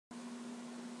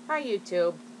Hi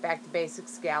YouTube, back to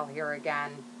Basics Gal here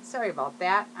again. Sorry about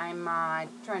that. I'm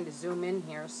trying to zoom in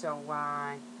here so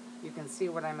you can see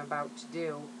what I'm about to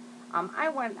do.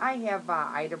 I have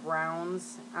Ida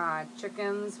Brown's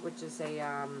chickens, which is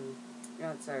a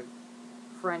it's a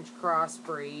French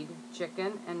crossbreed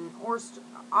chicken, and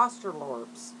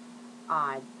Australorps.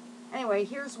 Anyway,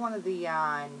 here's one of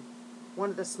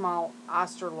the small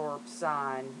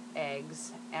Australorps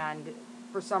eggs, and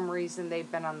for some reason they've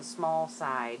been on the small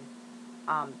side.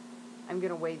 I'm going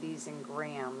to weigh these in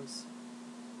grams.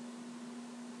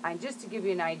 And just to give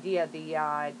you an idea,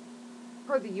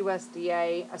 per the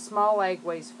USDA, a small egg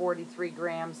weighs 43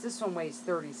 grams. This one weighs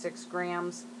 36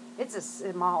 grams. It's a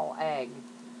small egg.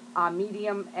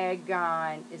 Medium egg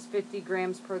is 50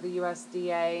 grams per the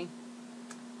USDA.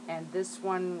 And this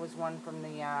one was one from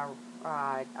the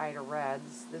Ida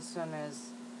Reds. This one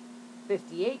is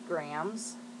 58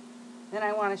 grams. Then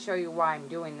I want to show you why I'm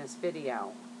doing this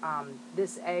video.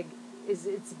 This egg it's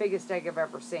the biggest egg I've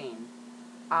ever seen.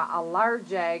 A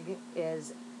large egg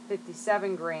is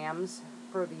 57 grams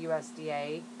per the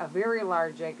USDA. A very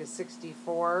large egg is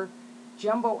 64.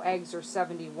 Jumbo eggs are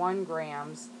 71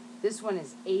 grams. This one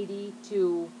is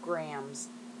 82 grams.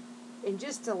 And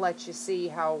just to let you see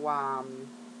how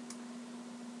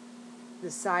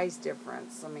the size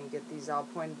difference, let me get these all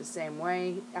pointed the same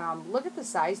way. Look at the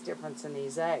size difference in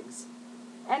these eggs.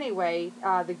 Anyway,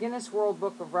 the Guinness World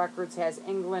Book of Records has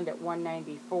England at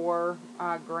 194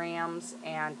 grams,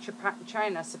 and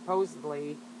China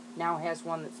supposedly now has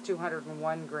one that's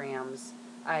 201 grams.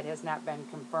 It has not been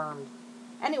confirmed.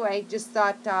 Anyway, just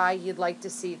thought you'd like to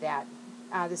see that.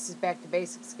 This is Back to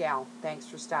Basics Gal. Thanks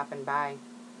for stopping by.